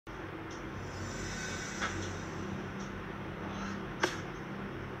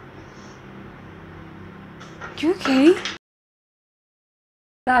You okay?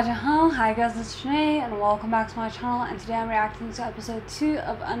 Hi guys, it's Janae and welcome back to my channel, and today I'm reacting to episode 2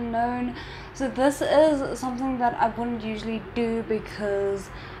 of Unknown. So this is something that I wouldn't usually do because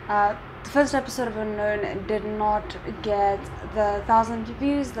the first episode of Unknown did not get the 1,000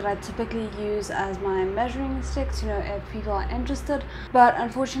 views that I typically use as my measuring stick to know if people are interested. But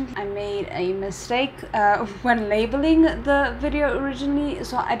unfortunately I made a mistake when labeling the video originally,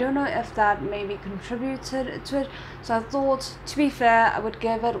 so I don't know if that maybe contributed to it. So I thought, to be fair, I would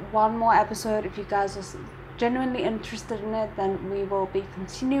give it one more episode. If you guys are genuinely interested in it, then we will be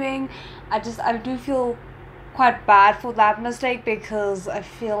continuing. I do feel quite bad for that mistake because I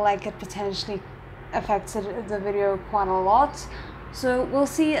feel like it potentially affected the video quite a lot. So we'll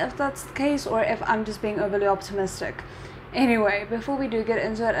see if that's the case or if I'm just being overly optimistic. Anyway, before we do get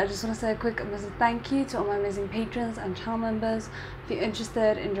into it, I just want to say a quick massive thank you to all my amazing patrons and channel members. If you're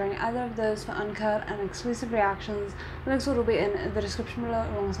interested in joining either of those for uncut and exclusive reactions, the links will be in the description below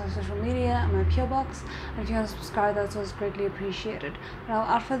alongside social media and my PO box. And if you want to subscribe, that's always greatly appreciated. Now,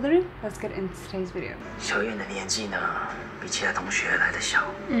 without further ado, let's get into today's video. 小燕的年纪呢，比其他同学来得小，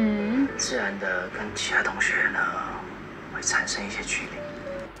自然的跟其他同学呢会产生一些距离。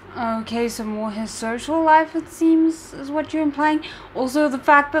 Okay, so more his social life, it seems, is what you're implying. Also, the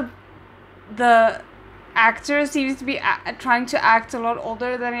fact that the actor seems to be trying to act a lot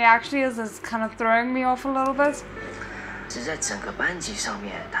older than he actually is kind of throwing me off a little bit. 只在整个班级上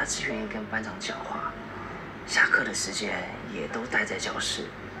面，他只愿意跟班长讲话，下课的时间也都待在教室，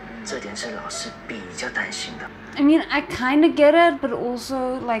这点是老师比较担心的。I mean, I kind of get it, but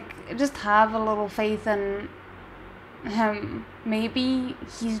also, like, just have a little faith in him. Maybe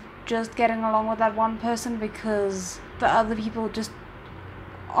he's just getting along with that one person because the other people just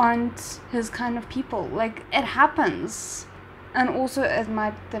aren't his kind of people. Like, it happens. And also there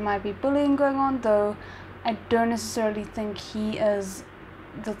might be bullying going on, though I don't necessarily think he is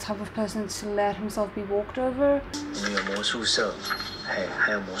the type of person to let himself be walked over. 我们有魔术社，嘿，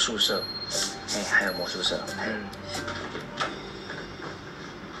还有魔术社，嘿，还有魔术社，嘿。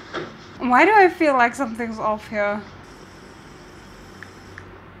 Why do I feel like something's off here?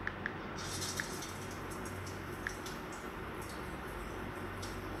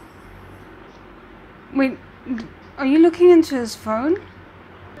 Wait, are you looking into his phone?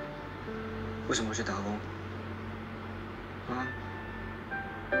 为什么去打工？啊？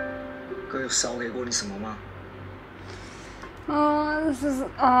哥有少给过你什么吗？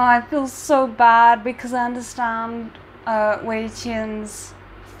 I feel so bad because I understand Wei Qian's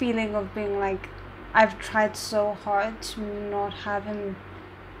feeling of being like, I've tried so hard to not have him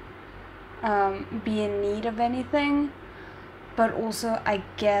be in need of anything, but also I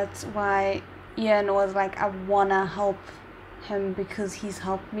get why Ian was like, I wanna help him because he's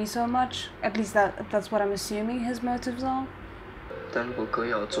helped me so much. At least that's what I'm assuming his motives are. 但如果哥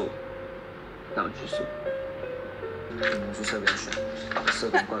要做，那我就去做。魔术社比较凶，社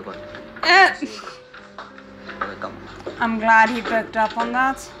工怪怪。我在干嘛？ I'm glad he picked up on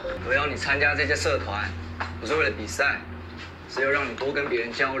that. 我要你参加这些社团，不是为了比赛，是要让你多跟别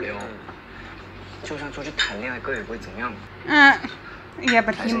人交流。就算出去谈恋爱，哥也不会怎么样。Yeah,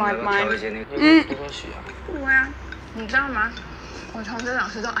 but he might mind. 多多许啊。对啊，你知道吗？我从这老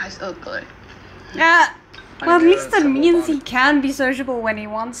师都还是二哥哎。Yeah. Well, at least that means he can be sociable when he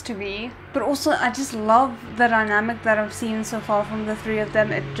wants to be. But also, I just love the dynamic that I've seen so far from the three of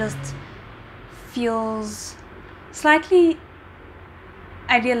them. It just feels slightly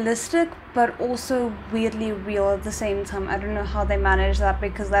idealistic, but also weirdly real at the same time. I don't know how they manage that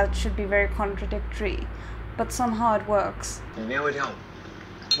because that should be very contradictory. But somehow it works. 你妹会跳舞？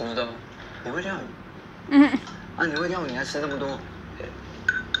不知道。你会跳舞？啊，你会跳舞，你还吃那么多？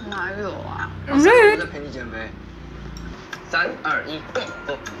哪有啊？我在陪你减肥。3、2、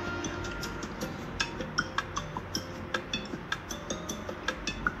1，Go！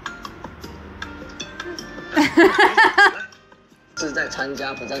 是在参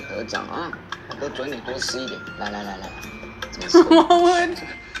加，不在得奖啊！我准你多吃一点。来，怎么吃？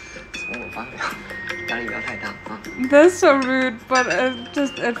我发表，压力不要太大啊。 That's so rude, but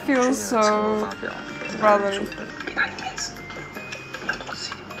it feels so brotherly. 给他点面子，要多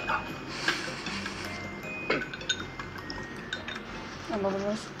吃一点啊。 I love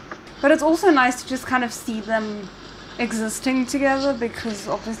this. But it's also nice to just kind of see them existing together because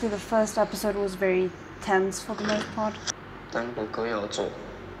obviously the first episode was very tense for the most part. 但如果哥要做，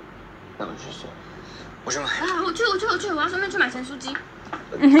那我去做。我去买。啊，我去，我要顺便去买咸酥鸡。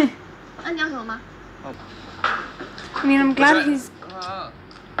那你要什么吗？ I mean, I'm glad he's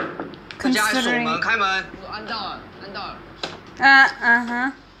家还锁 considering. 门，开门。我按到了。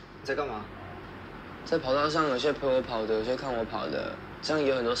Uh-huh. 你在干嘛？在跑道上有些陪我跑的，有些看我跑的，这样也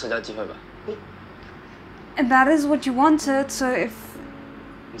有很多社交机会吧。And that is what you wanted, so if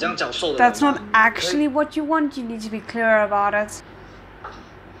你这样讲瘦的。that's not actually what you want, you need to be clear about it.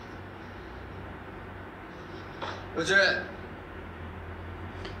 我觉得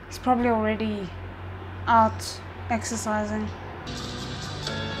He's probably already out exercising.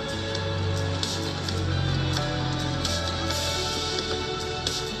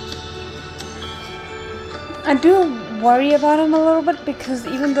 I do worry about him a little bit because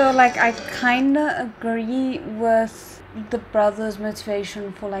even though like I kinda agree with the brother's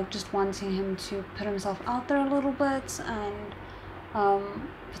motivation for like just wanting him to put himself out there a little bit and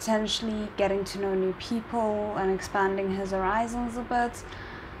potentially getting to know new people and expanding his horizons a bit,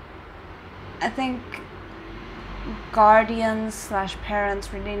 I think guardians /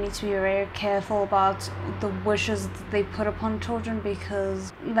 parents really need to be very careful about the wishes that they put upon children,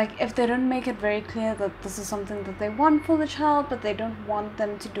 because like if they don't make it very clear that this is something that they want for the child but they don't want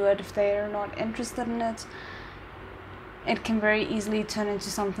them to do it if they are not interested in it, it can very easily turn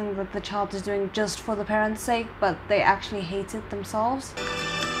into something that the child is doing just for the parents' sake but they actually hate it themselves.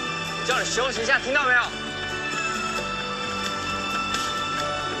 叫你休息一下，听到没有？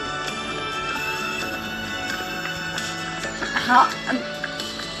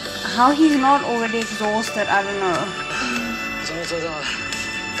 How he's not already exhausted, I don't know. 终于做到了。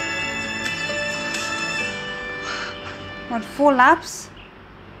 What, 4 laps?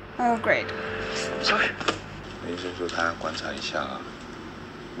 Oh, great. 医生说他要观察一下，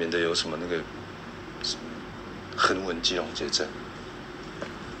免得有什么那个横纹肌溶解症。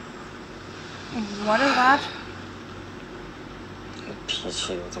 What is that? 脾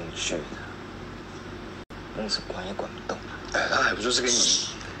气都这么倔的，硬是管也管不动。 他还不就是跟你，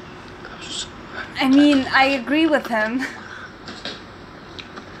 I mean, I agree with him.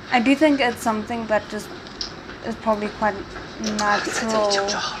 I do think it's something that just is probably quite natural,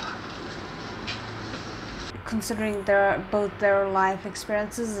 considering both their life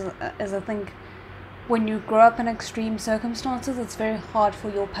experiences. As I think, when you grow up in extreme circumstances, it's very hard for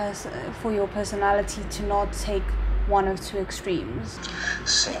your personality to not take one of 2 extremes.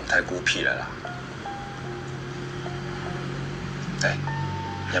 沈勇太孤僻了啦。哎，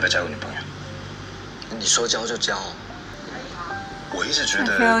你要不要交个女朋友？你说交就交。我一直觉 I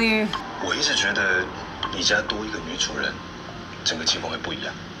得， feel you. 我一直觉得你家多一个女主人，整个气氛会不一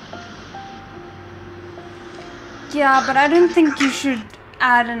样。 Yeah, but I don't think you should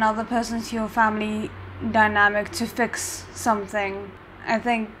add another person to your family dynamic to fix something. I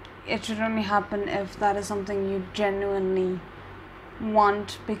think it should only happen if that is something you genuinely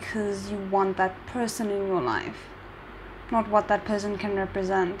want because you want that person in your life, not what that person can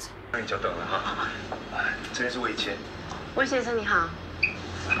represent. 那你久等了哈，这边是魏谦。魏先生你好。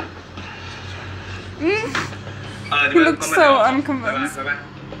He looks so unconvinced. 拜拜。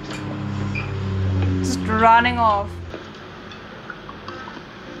 Just running off.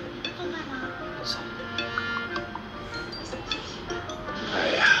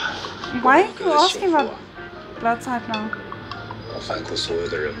 Why are you asking about blood type now? 我反过所有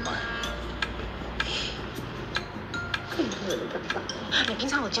的人脉。你平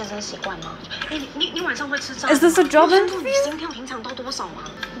常有健身习惯吗？你晚上会吃炸 Is this a job 你 interview? 心跳平常都多少吗？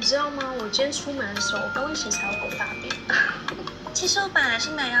你知道吗？我今天出门的时候，我刚一起才有狗大便。其实我本来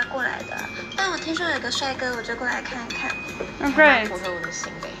是没有要过来的，但我听说有个帅哥，我就过来看看。 Oh, great. 符合我的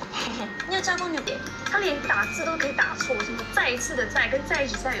心的。你有交过女朋友？他连打字都可以打错，什么再一次的再跟在一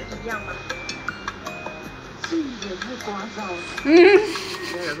起再有一样吗？也太夸张了。你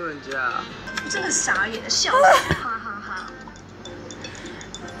还敢说人家啊？真的傻眼，笑死，哈哈哈。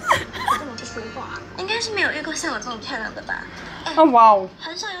我根本不说话。应该是没有遇过像我这么漂亮的吧？ Oh wow.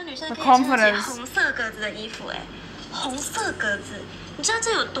 很少有女生可以 The 穿起 confidence. 红色格子的衣服，红色格子，你知道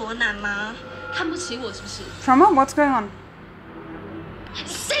这有多难吗？看不起我是不是？ Trauma? What's going on?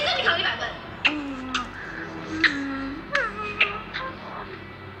 谁跟你考100分？因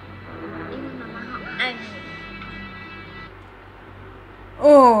为妈妈好爱你。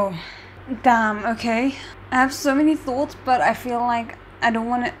 Oh, damn, okay. I have so many thoughts, but I feel like I don't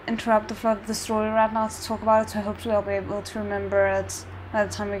want to interrupt the flow of the story right now to talk about it, so hopefully I'll be able to remember it by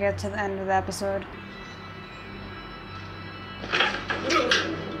the time we get to the end of the episode.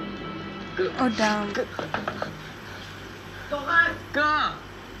 Oh, damn. 哥。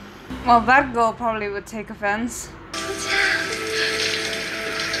 Well, that girl probably would take offense.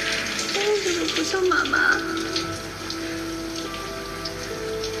 你怎么不说妈妈？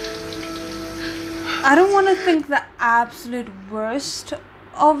 I don't want to think the absolute worst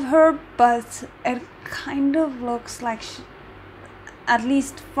of her, but it kind of looks like at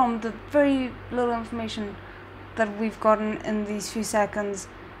least from the very little information that we've gotten in these few seconds,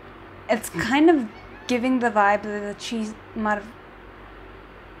 it's kind of giving the vibe that she might have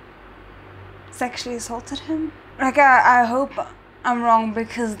sexually assaulted him. Like, I hope I'm wrong,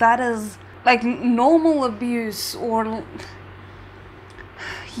 because that is like normal abuse, or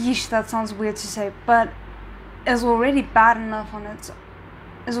yeesh, that sounds weird to say, but is already bad enough on its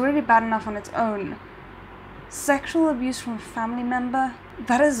own. Sexual abuse from a family member,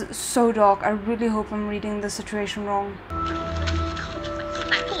 that is so dark. I really hope I'm reading the situation wrong.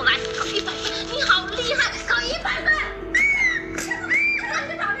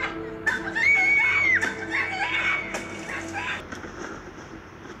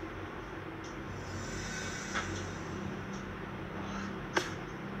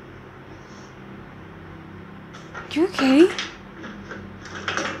 You okay?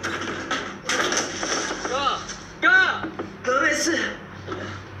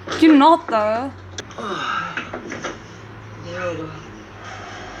 You're not though. 你还好吧？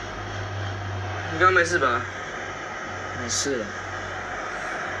你刚刚没事吧？没事了。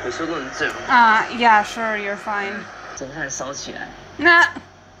你说过你醉了吗？ Yeah, sure, you're fine. 侦探烧起来。Nah.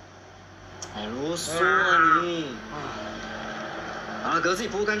 好啰嗦啊你！好了，格自己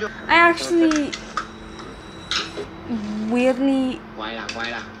铺干就。I actually weirdly 乖啦乖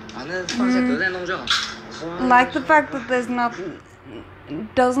啦，啊那放下格再弄就好。like the fact that there's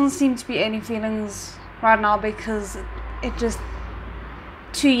doesn't seem to be any feelings right now, because it just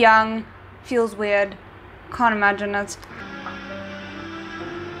too young, feels weird, can't imagine it.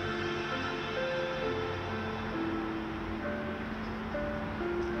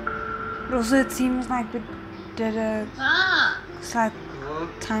 But also it seems like we did a slight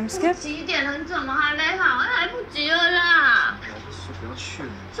time skip. 几点了？你怎么还没好？来不及了啦！说不要去了。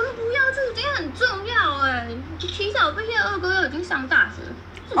什么不要去？今天很重要哎！你提早毕业，二哥又已经上大学，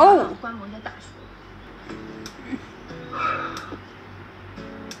哦，观摩一下大学。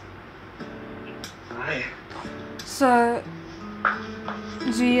哎。So,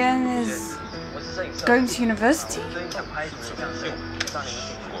 Julian is going to university?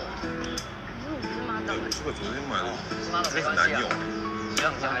 这个昨天买的，这很难用。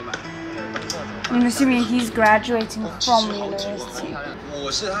 I'm assuming he's graduating from university.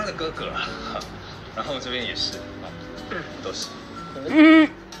 我是他的哥哥啊，然后这边也是，都是。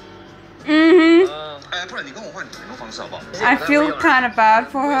哎，不然你跟我换你联络方式好不好 I feel kind of bad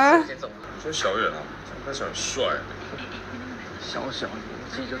for her. 说小远啊，他小很帅。小小年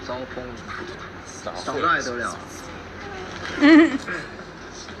纪就招风，少那还得了？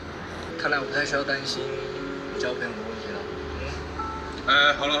看来我不太需要担心交朋友的问题了。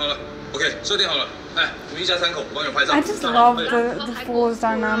好了 ，OK， 设定好了。哎，我们一家三口，我帮你拍照。 I just love the four's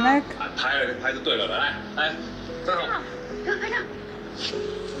dynamic. 拍就对了，来，站好。给我拍照。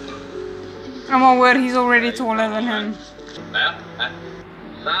 Oh my word, he's already taller than him. 来啊，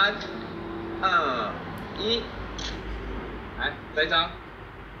来，3、2、1，来，再一张。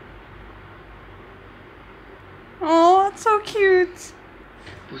 Oh, it's so cute.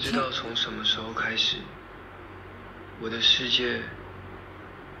 不知道从什么时候开始，我的世界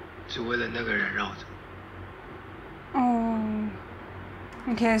只为了那个人绕着。 Oh.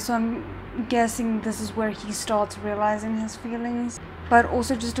 Okay, so I'm guessing this is where he starts realizing his feelings. But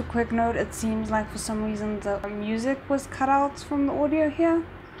also just a quick note, it seems like for some reason the music was cut out from the audio here.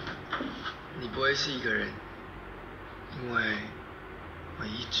 你不会是一个人，因为我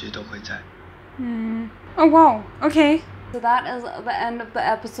一直都会在。Oh wow, okay. So that is the end of the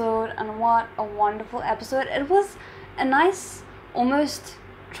episode, and what a wonderful episode. It was a nice, almost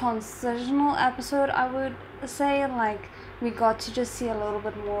transitional episode, I would say. Like, we got to just see a little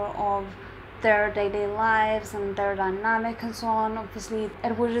bit more of their daily lives and their dynamic and so on. Obviously,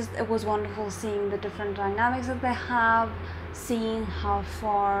 it was wonderful seeing the different dynamics that they have, seeing how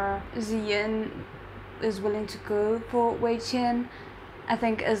far Ziyin is willing to go for Wei Qian. I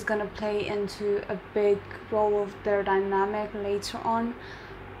think is going to play into a big role of their dynamic later on.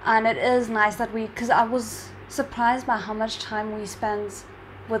 And it is nice that because I was surprised by how much time we spent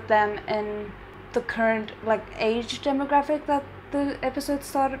with them in the current age demographic that the episode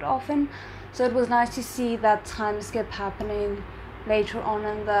started off in. So it was nice to see that time skip happening later on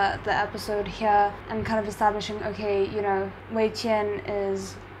in the episode here, and kind of establishing, okay, Wei Qian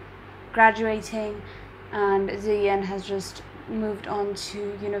is graduating and Ziyan has just moved on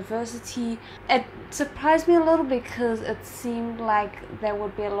to university. It surprised me a little because it seemed like there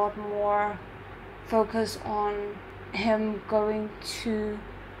would be a lot more focus on him going to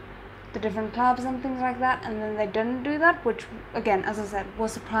the different clubs and things like that, and then they didn't do that, which again, as I said,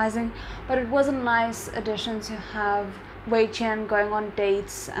 was surprising. But it was a nice addition to have Wei Qian going on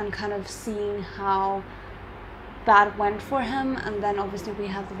dates and kind of seeing how that went for him, and then obviously we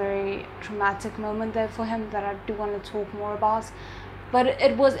have the very traumatic moment there for him that I do want to talk more about. But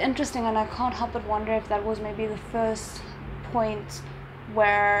it was interesting, and I can't help but wonder if that was maybe the first point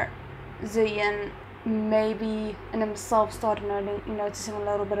where Ziyin maybe in himself started noticing a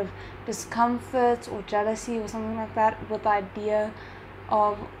little bit of discomfort or jealousy or something like that with the idea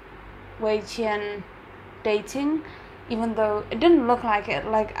of Wei Qian dating, even though it didn't look like it.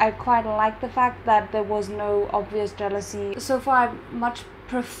 Like, I quite like the fact that there was no obvious jealousy. So far, I much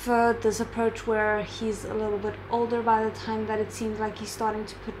preferred this approach where he's a little bit older by the time that it seems like he's starting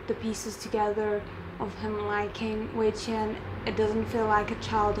to put the pieces together of him liking Wei Qian. It doesn't feel like a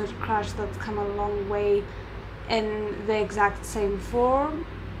childhood crush that's come a long way in the exact same form,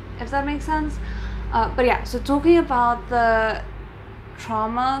 if that makes sense. But yeah, so talking about the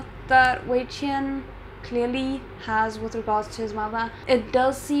trauma that Wei Qian clearly has with regards to his mother, it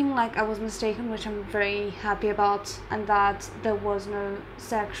does seem like I was mistaken, which I'm very happy about, and that there was no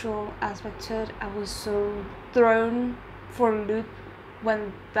sexual aspect to it. I was so thrown for a loop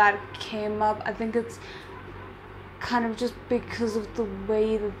when that came up. I think it's kind of just because of the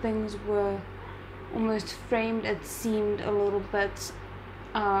way the things were almost framed, it seemed a little bit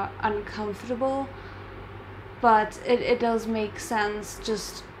uncomfortable, but it does make sense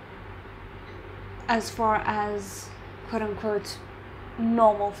just as far as quote-unquote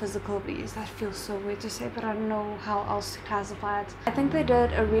normal physical abuse. That feels so weird to say, but I don't know how else to classify it. I think they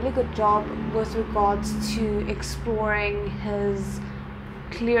did a really good job with regards to exploring his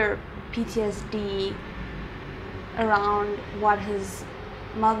clear PTSD around what his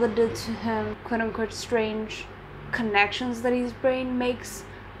mother did to him, quote-unquote strange connections that his brain makes,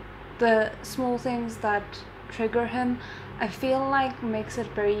 the small things that trigger him. I feel like makes it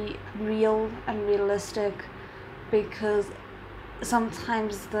very real and realistic, because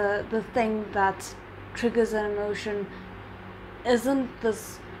sometimes the thing that triggers an emotion isn't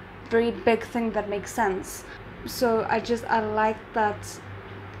this very big thing that makes sense. So I like that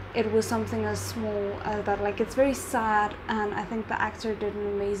it was something as small as that. Like, it's very sad, and I think the actor did an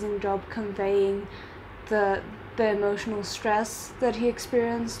amazing job conveying the emotional stress that he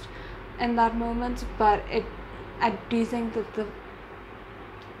experienced in that moment. But I do think that the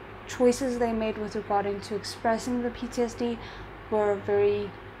choices they made with regarding to expressing the PTSD were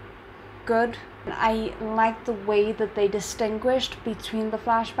very good. I like the way that they distinguished between the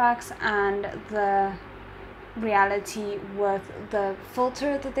flashbacks and the reality with the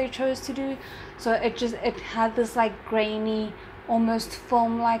filter that they chose to do. So it had this like grainy, almost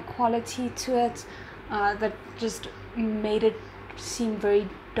film-like quality to it that just made it seem very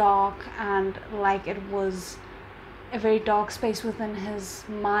dark, and like it was a very dark space within his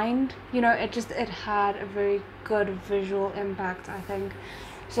mind. You know, it had a very good visual impact, I think.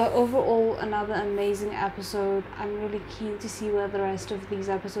 So overall, another amazing episode. I'm really keen to see where the rest of these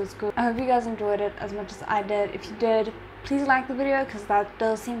episodes go. I hope you guys enjoyed it as much as I did. If you did, please like the video, because that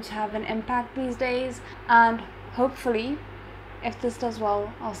does seem to have an impact these days. And hopefully, if this does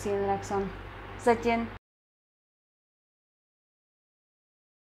well, I'll see you in the next one. 再见.